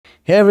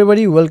Hey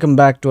everybody, welcome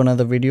back to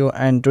another video,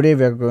 and today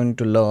we are going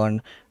to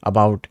learn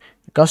about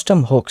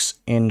custom hooks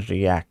in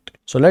React.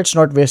 So let's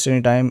not waste any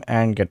time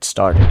and get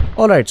started.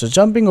 Alright, so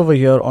jumping over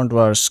here onto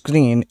our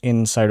screen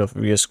inside of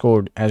VS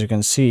Code, as you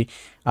can see,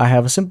 I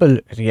have a simple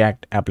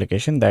React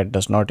application that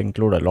does not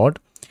include a lot.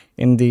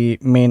 In the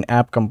main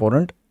app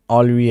component,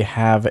 all we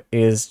have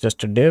is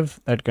just a div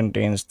that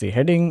contains the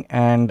heading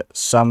and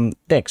some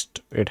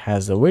text. It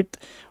has a width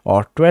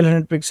of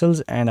 1200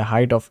 pixels and a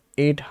height of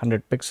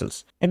 800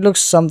 pixels. It looks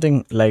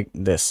something like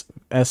this,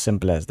 as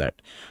simple as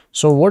that.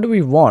 So what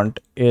we want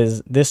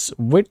is this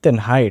width and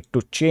height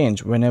to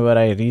change whenever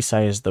I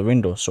resize the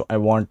window. So I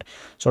want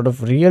sort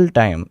of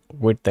real-time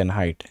width and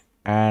height,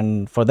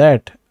 and for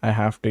that I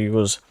have to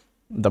use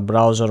the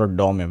browser or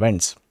DOM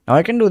events. Now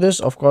I can do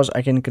this. Of course,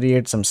 I can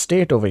create some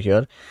state over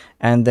here,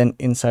 and then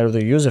inside of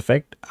the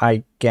useEffect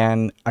I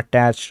can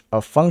attach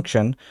a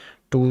function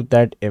to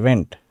that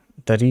event,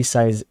 the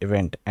resize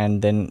event,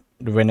 and then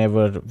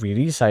whenever we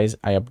resize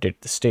I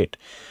update the state.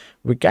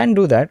 We can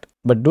do that,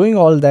 but doing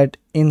all that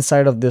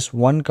inside of this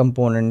one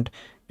component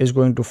is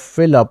going to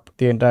fill up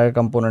the entire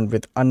component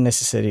with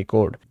unnecessary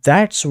code.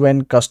 That's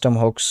when custom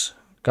hooks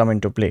come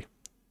into play.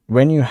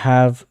 When you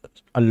have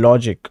a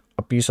logic,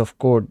 a piece of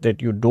code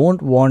that you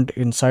don't want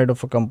inside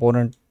of a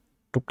component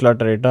to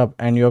clutter it up,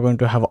 and you're going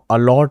to have a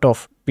lot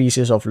of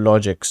pieces of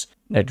logics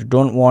that you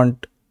don't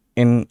want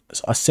in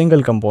a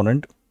single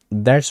component,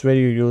 that's where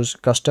you use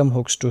custom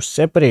hooks to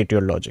separate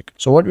your logic.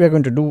 So what we are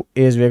going to do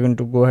is we are going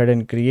to go ahead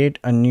and create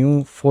a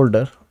new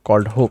folder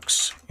called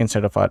hooks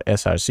inside of our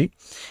src,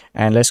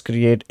 and let's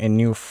create a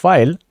new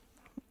file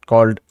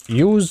called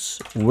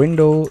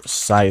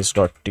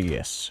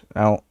usewindowsize.ts.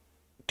 Now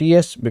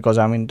TS because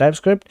I'm in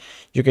TypeScript,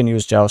 you can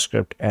use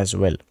JavaScript as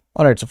well.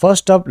 Alright, so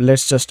first up,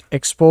 let's just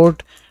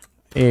export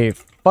a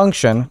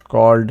function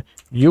called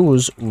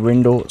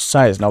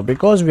useWindowSize. Now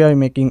because we are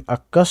making a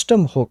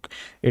custom hook,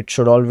 it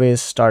should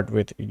always start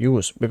with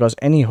use, because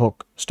any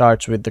hook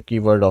starts with the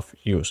keyword of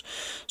use.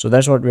 So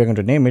that's what we're going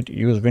to name it,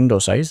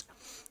 useWindowSize,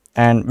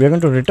 and we're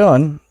going to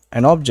return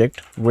an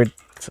object with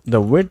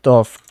the width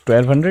of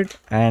 1200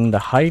 and the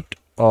height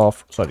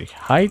of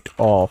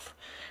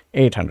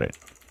 800.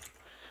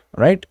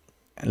 Right,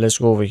 let's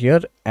go over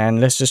here and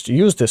let's just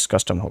use this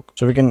custom hook.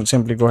 So we can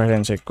simply go ahead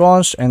and say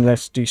const, and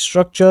let's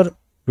destructure.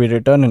 We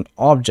return an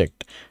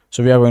object,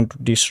 so we are going to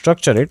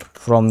destructure it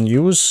from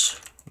use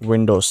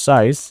window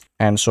size,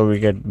 and so we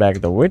get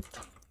back the width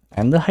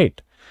and the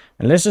height.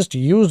 And let's just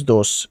use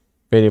those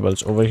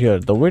variables over here.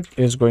 The width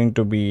is going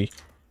to be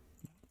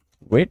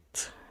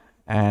width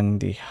and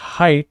the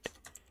height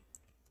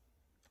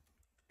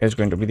is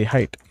going to be the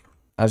height.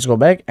 Let's go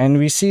back and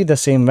we see the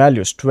same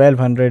values,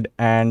 1200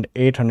 and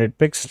 800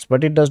 pixels,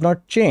 but it does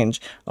not change,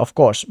 of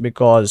course,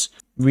 because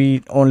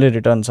we only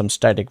return some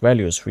static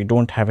values. We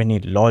don't have any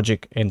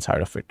logic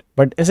inside of it.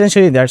 But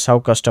essentially that's how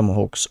custom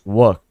hooks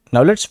work.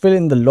 Now let's fill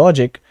in the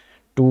logic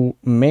to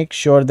make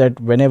sure that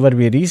whenever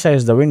we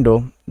resize the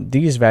window,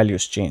 these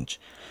values change.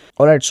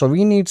 Alright, so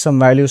we need some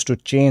values to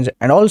change,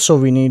 and also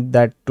we need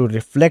that to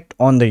reflect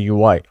on the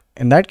UI.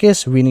 In that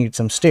case, we need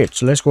some state.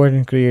 So let's go ahead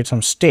and create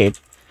some state.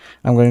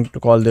 I'm going to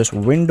call this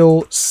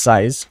window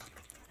size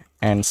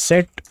and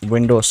set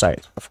window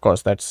size. Of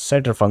course, that's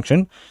setter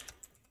function.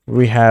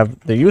 We have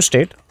the use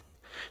state.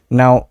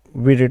 Now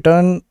we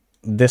return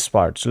this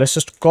part. So let's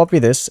just copy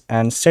this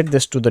and set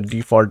this to the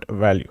default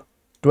value,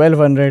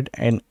 1200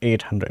 and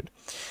 800.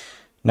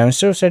 Now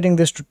instead of setting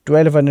this to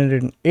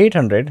 1200 and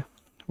 800,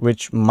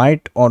 which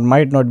might or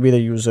might not be the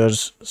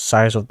user's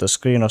size of the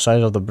screen or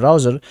size of the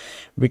browser,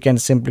 we can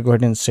simply go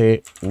ahead and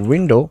say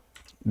window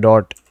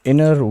dot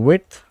inner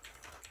width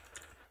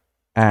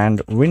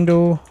and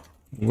window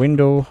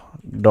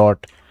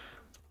dot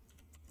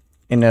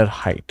inner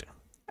height,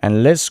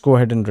 and let's go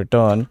ahead and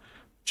return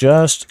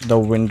just the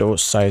window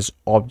size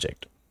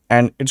object.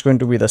 And it's going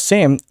to be the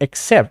same,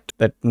 except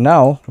that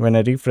now when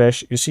I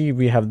refresh, you see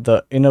we have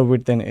the inner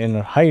width and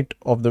inner height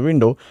of the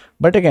window,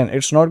 but again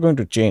it's not going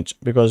to change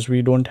because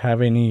we don't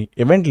have any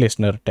event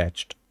listener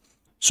attached.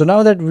 So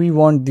now that we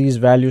want these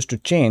values to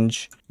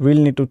change, we'll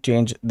need to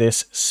change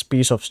this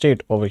piece of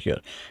state over here,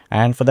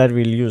 and for that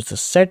we'll use the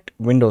set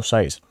window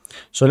size.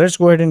 So let's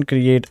go ahead and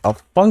create a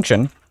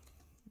function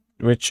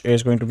which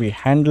is going to be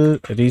handle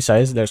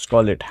resize. Let's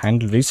call it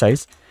handle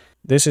resize.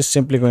 This is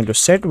simply going to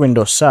set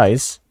window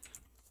size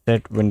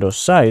to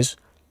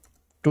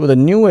the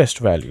newest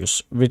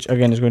values, which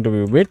again is going to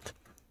be width,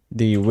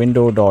 the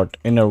window dot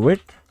inner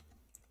width,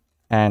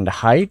 and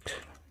height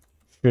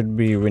should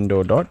be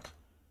window dot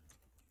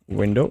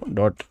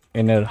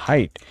inner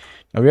height.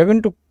 Now we are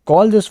going to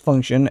call this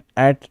function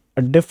at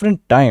a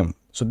different time,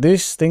 so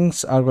these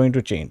things are going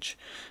to change.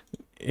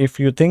 If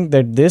you think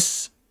that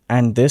this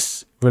and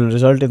this will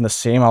result in the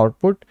same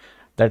output,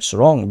 that's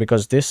wrong,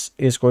 because this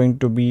is going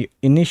to be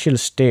initial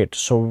state.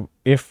 So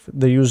if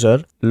the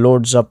user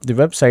loads up the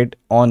website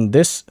on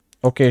this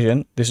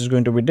occasion, this is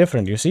going to be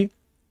different, you see,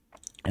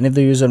 and if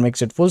the user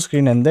makes it full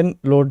screen and then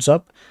loads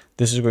up,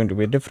 this is going to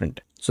be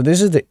different. So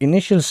this is the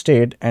initial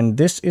state, and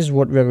this is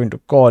what we are going to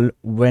call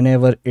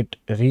whenever it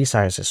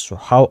resizes. So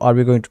how are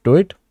we going to do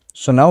it?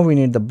 So now we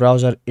need the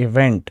browser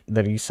event,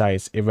 the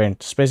resize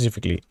event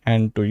specifically,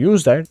 and to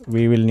use that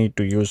we will need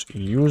to use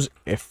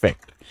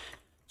useEffect.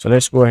 So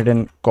let's go ahead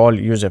and call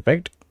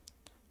useEffect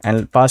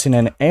and pass in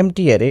an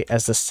empty array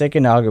as the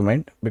second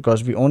argument,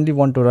 because we only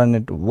want to run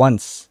it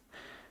once.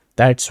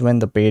 That's when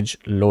the page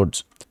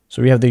loads.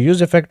 So we have the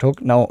useEffect hook.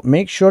 Now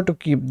make sure to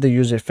keep the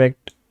useEffect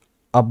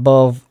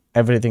above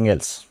everything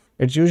else.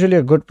 It's usually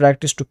a good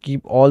practice to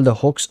keep all the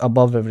hooks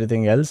above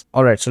everything else.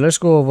 Alright, so let's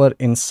go over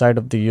inside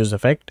of the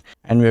useEffect,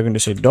 and we're going to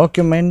say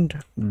document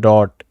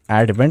dot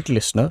add event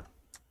listener,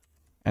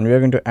 and we are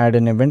going to add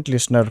an event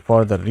listener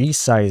for the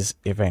resize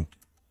event.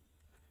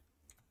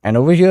 And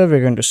over here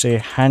we're going to say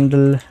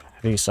handle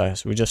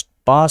resize. We just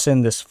pass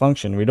in this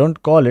function. We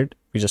don't call it,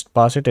 we just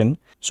pass it in.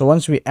 So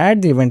once we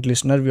add the event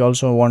listener, we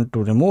also want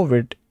to remove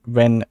it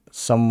when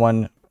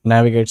someone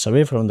navigates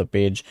away from the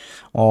page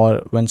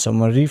or when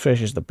someone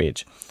refreshes the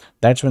page.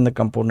 That's when the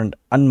component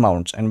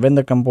unmounts, and when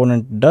the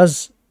component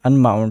does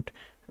unmount,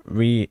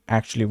 we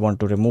actually want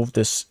to remove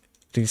this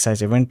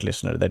resize event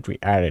listener that we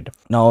added.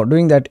 Now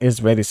doing that is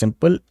very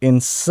simple.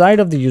 Inside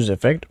of the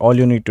useEffect, all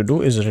you need to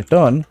do is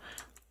return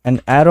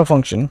an arrow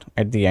function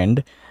at the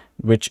end,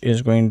 which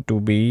is going to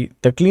be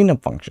the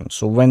cleanup function.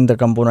 So when the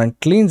component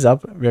cleans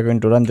up, we are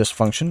going to run this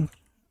function,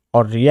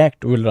 or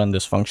React will run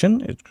this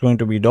function. It's going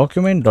to be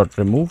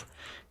document.remove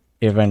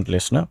event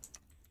listener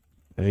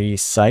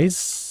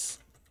resize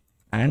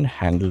and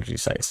handle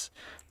resize.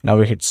 Now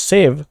we hit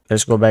save.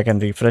 Let's go back and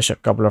refresh a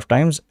couple of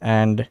times,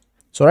 and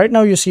so right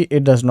now you see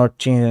it does not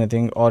change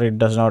anything, or it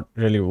does not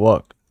really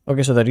work.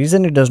 Okay, so the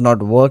reason it does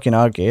not work in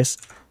our case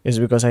is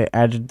because I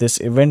added this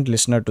event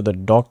listener to the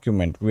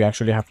document. We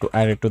actually have to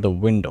add it to the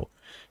window.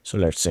 So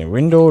let's say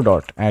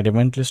window.add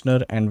event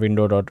listener and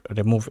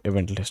window.remove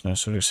event listener.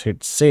 So let's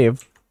hit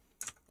save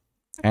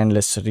and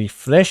let's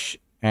refresh,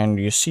 and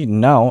you see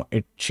now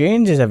it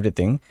changes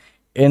everything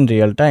in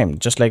real time,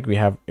 just like we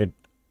have it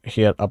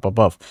here up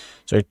above.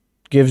 So it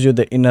gives you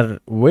the inner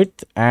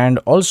width, and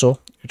also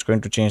it's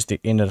going to change the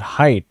inner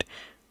height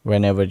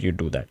whenever you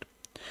do that.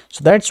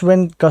 So that's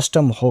when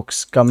custom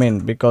hooks come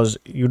in, because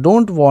you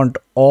don't want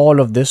all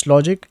of this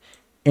logic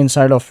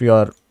inside of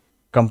your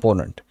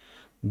component.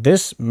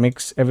 This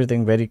makes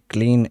everything very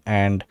clean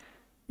and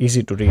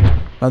easy to read.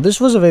 Now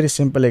this was a very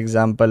simple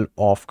example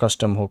of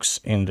custom hooks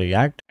in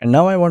React, and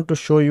now I want to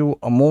show you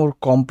a more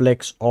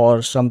complex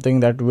or something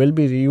that will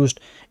be reused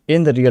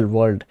in the real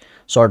world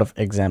sort of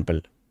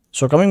example.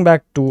 So coming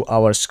back to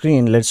our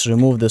screen, let's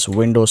remove this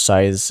window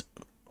size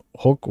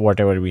hook,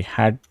 whatever we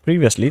had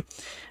previously,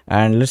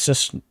 and let's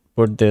just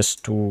put this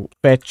to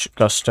fetch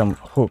custom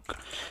hook.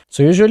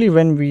 So usually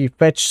when we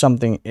fetch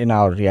something in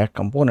our React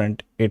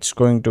component, it's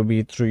going to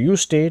be through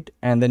useState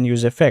and then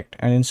useEffect,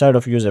 and inside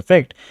of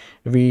useEffect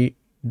we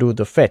do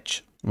the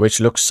fetch, which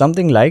looks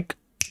something like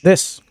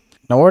this.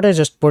 Now what I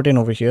just put in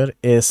over here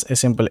is a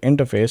simple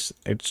interface.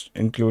 It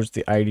includes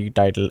the ID,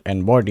 title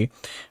and body.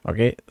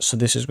 Okay, so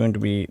this is going to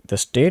be the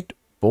state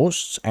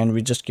posts, and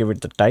we just give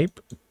it the type.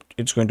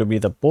 It's going to be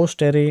the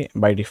post array.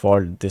 By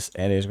default this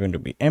array is going to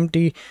be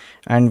empty,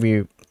 and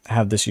we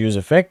have this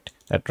useEffect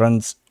that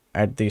runs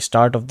at the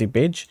start of the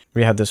page.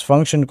 We have this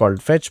function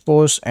called fetch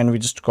post, and we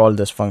just call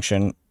this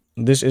function.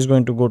 This is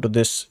going to go to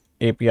this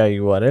API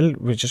URL,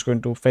 which is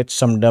going to fetch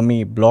some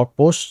dummy blog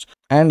posts,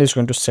 and it's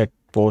going to set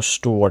posts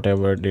to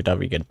whatever data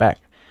we get back,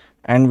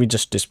 and we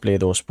just display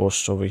those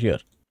posts over here.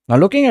 Now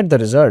looking at the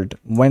result,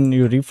 when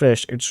you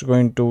refresh, it's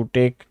going to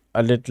take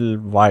a little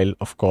while,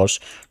 of course,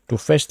 to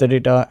fetch the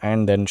data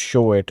and then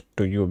show it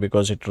to you,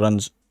 because it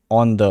runs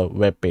on the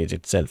web page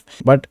itself.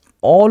 But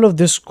all of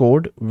this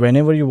code,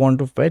 whenever you want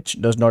to fetch,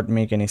 does not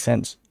make any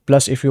sense.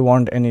 Plus, if you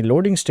want any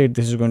loading state,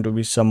 this is going to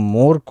be some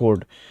more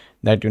code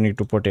that you need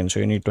to put in. So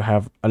you need to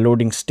have a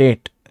loading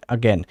state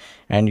again,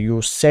 and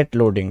you set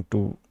loading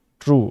to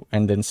true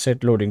and then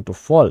set loading to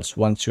false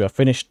once you have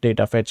finished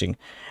data fetching,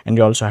 and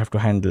you also have to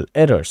handle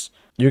errors.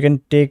 You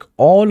can take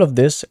all of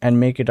this and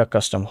make it a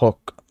custom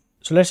hook.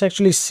 So let's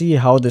actually see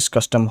how this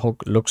custom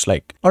hook looks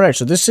like. Alright,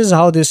 so this is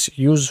how this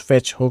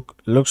useFetch hook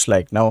looks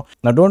like. Now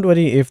don't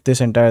worry if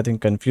this entire thing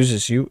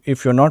confuses you.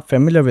 If you're not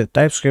familiar with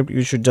TypeScript,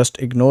 you should just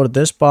ignore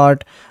this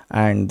part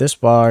and this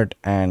part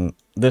and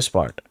this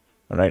part.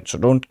 Alright, so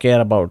don't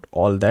care about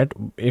all that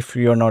if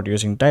you're not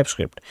using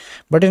TypeScript.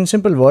 But in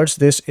simple words,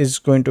 this is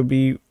going to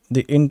be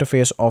the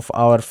interface of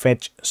our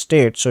fetch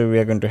state. So we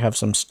are going to have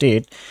some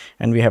state,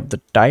 and we have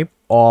the type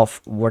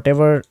of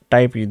whatever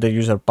type the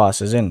user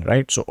passes in,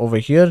 right? So over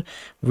here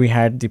we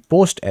had the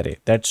post array.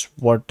 That's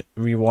what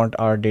we want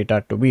our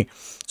data to be.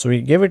 So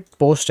we give it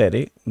post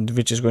array,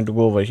 which is going to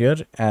go over here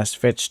as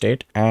fetch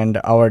state,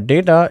 and our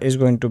data is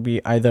going to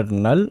be either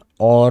null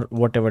or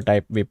whatever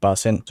type we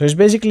pass in. So it's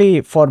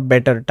basically for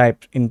better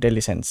type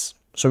intelligence.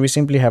 So we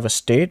simply have a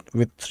state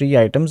with 3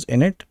 items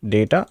in it: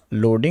 data,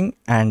 loading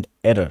and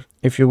error.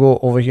 If you go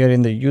over here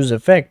in the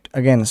useEffect,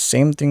 again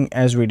same thing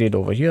as we did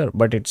over here,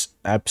 but it's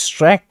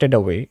abstracted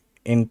away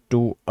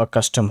into a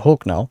custom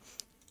hook now.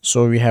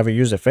 So we have a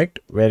use effect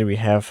where we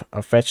have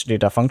a fetch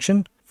data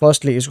function.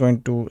 Firstly, is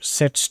going to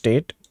set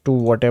state to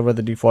whatever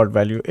the default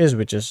value is,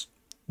 which is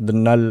the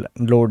null,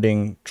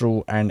 loading,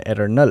 true, and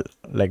error null,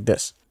 like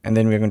this. And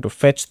then we're going to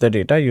fetch the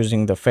data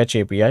using the fetch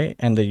API,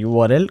 and the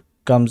URL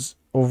comes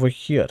over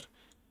here.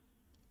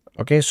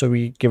 Okay, so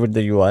we give it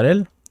the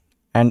URL,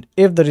 and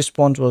if the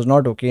response was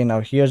not okay,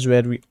 now here's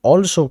where we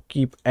also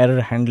keep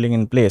error handling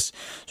in place.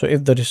 So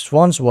if the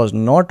response was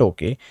not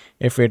okay,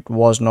 if it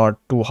was not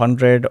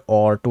 200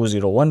 or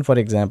 201 for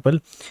example,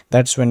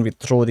 that's when we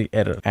throw the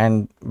error.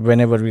 And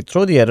whenever we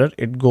throw the error,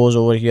 it goes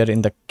over here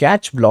in the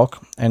catch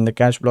block, and the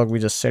catch block we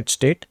just set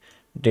state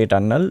data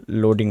null,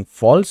 loading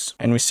false,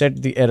 and we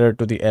set the error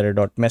to the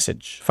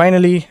error.message.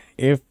 Finally,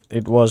 if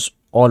it was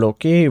all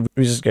okay,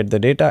 we just get the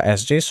data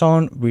as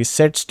JSON, we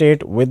set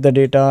state with the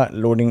data,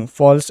 loading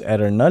false,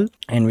 error null,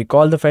 and we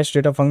call the fetch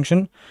data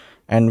function,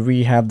 and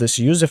we have this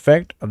use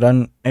effect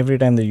run every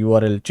time the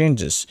URL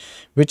changes,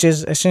 which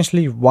is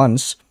essentially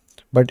once.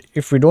 But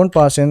if we don't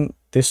pass in,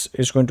 this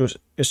is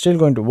still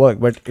going to work,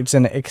 but it's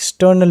an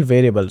external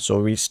variable, so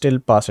we still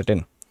pass it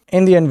in.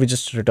 In the end, we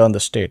just return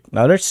the state.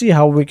 Now let's see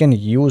how we can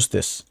use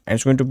this, and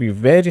it's going to be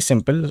very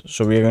simple.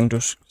 So we're going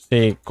to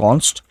say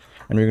const,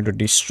 and we're going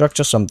to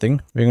destructure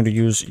something. We're going to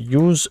use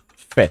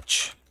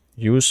useFetch,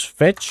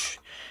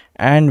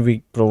 and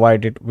we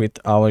provide it with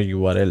our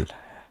URL.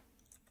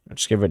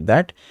 Let's give it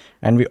that,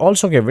 and we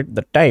also give it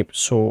the type.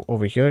 So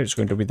over here it's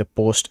going to be the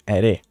post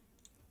array,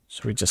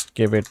 so we just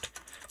give it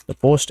the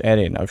post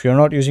array. Now if you're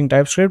not using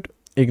TypeScript,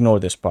 ignore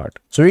this part.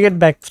 So we get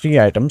back 3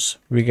 items.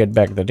 We get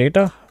back the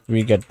data,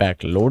 we get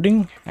back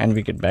loading, and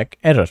we get back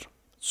error.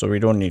 So we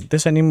don't need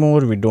this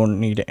anymore, we don't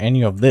need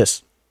any of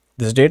this.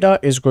 This data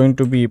is going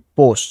to be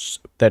posts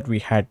that we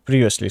had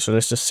previously. So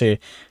let's just say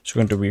it's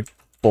going to be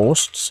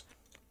posts.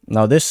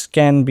 Now this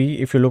can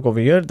be, if you look over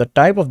here, the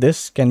type of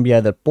this can be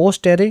either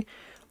post array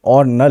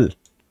or null,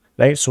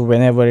 right? So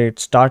whenever it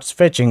starts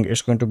fetching,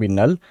 it's going to be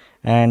null,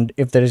 and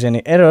if there is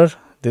any error,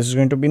 this is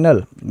going to be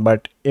null.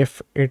 But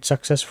if it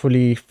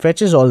successfully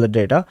fetches all the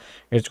data,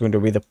 it's going to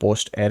be the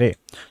post array.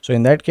 So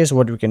in that case,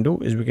 what we can do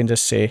is we can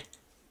just say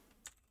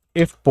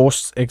if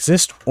posts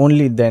exist,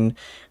 only then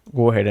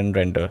go ahead and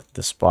render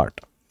this part.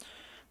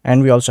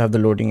 And we also have the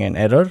loading and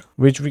error,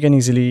 which we can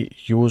easily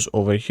use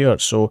over here.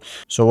 So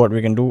what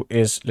we can do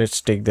is, let's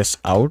take this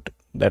out.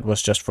 That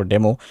was just for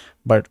demo,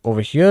 but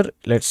over here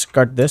let's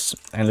cut this,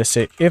 and let's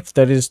say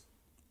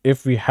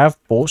if we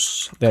have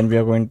posts, then we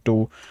are going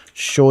to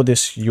show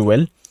this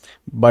UL,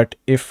 but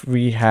if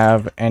we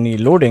have any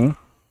loading,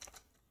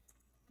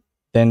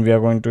 then we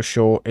are going to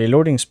show a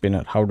loading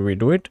spinner. How do we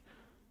do it?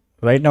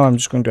 Right now I'm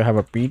just going to have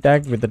a p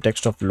tag with the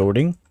text of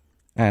loading,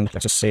 and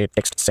let's just say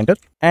text center,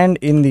 and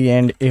in the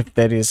end, if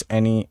there is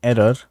any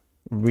error,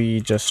 we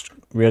are just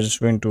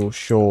going to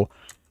show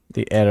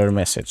the error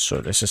message.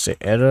 So let's just say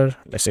error,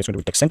 let's say it's going to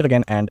be text center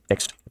again, and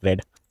text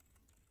red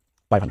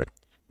 500.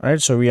 All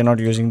right, so we are not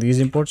using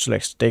these imports, so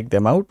let's take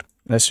them out.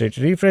 Let's hit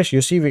refresh.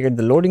 You see we get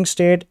the loading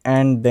state,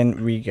 and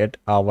then we get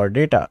our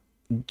data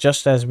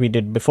just as we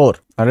did before.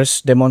 Now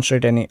let's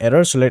demonstrate any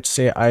error. So let's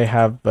say I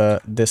have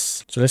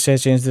this, so let's say I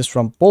change this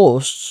from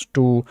posts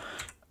to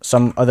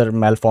some other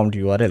malformed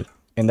URL.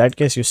 In that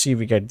case, you see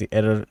we get the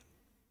error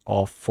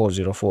of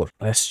 404.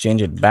 Let's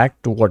change it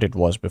back to what it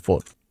was before.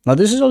 Now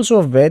this is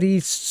also a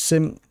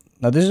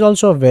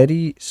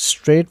very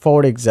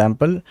straightforward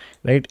example,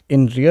 right?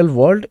 In real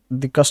world,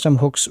 the custom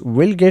hooks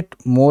will get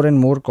more and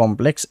more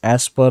complex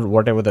as per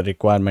whatever the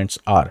requirements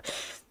are.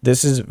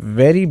 This is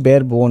very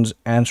bare bones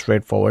and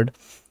straightforward,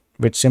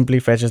 which simply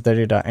fetches the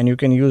data, and you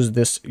can use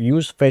this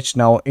useFetch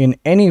now in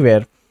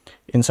anywhere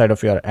inside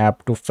of your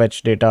app to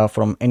fetch data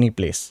from any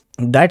place.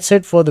 That's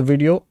it for the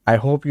video. I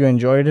hope you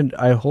enjoyed it.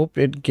 I hope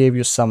it gave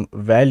you some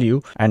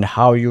value and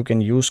how you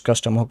can use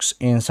custom hooks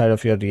inside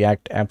of your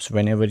React apps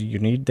whenever you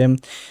need them.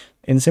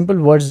 In simple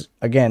words,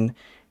 again,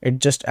 it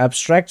just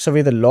abstracts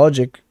away the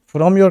logic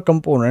from your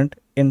component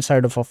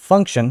inside of a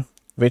function,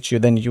 which you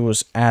then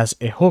use as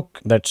a hook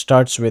that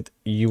starts with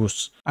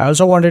use. I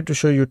also wanted to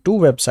show you 2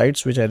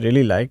 websites which I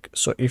really like.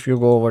 So if you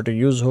go over to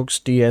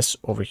usehooks.ts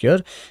over here,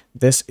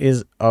 this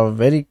is a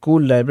very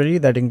cool library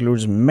that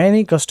includes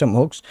many custom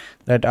hooks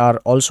that are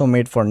also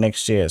made for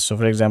Next.js. So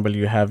for example,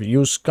 you have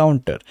use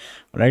counter,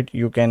 right?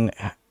 You can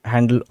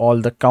handle all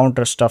the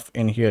counter stuff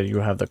in here. You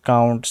have the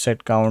count,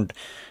 set count,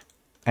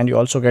 and you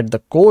also get the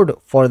code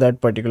for that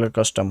particular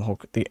custom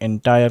hook, the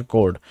entire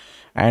code.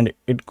 And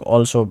it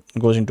also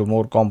goes into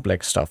more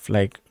complex stuff,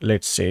 like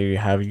let's say you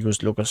have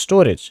used local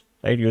storage,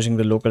 right? Using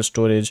the local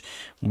storage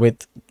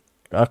with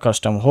a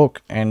custom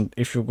hook. And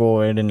if you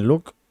go ahead and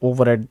look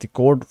over at the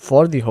code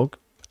for the hook,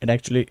 it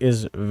actually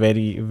is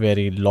very,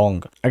 very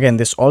long. Again,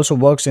 this also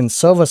works in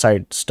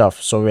server-side stuff.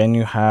 So when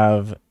you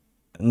have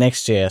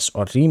Next.js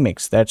or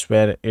Remix, that's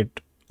where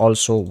it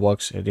also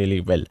works really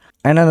well.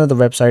 And another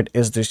website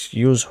is this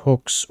use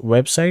hooks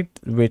website,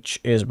 which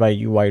is by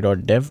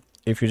ui.dev.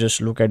 If you just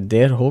look at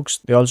their hooks,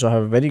 they also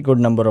have a very good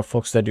number of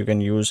hooks that you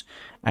can use,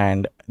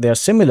 and they are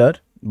similar,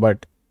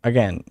 but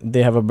again,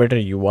 they have a better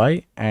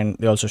UI, and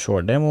they also show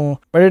a demo,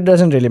 but it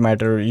doesn't really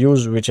matter.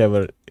 Use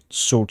whichever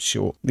suits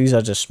you. These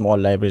are just small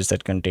libraries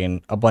that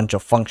contain a bunch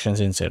of functions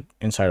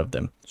inside of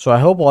them. So I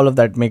hope all of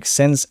that makes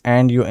sense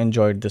and you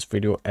enjoyed this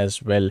video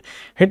as well.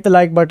 Hit the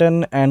like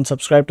button and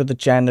subscribe to the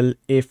channel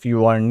if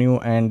you are new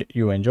and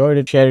you enjoyed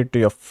it. Share it to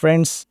your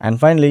friends. And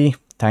finally,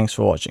 thanks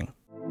for watching.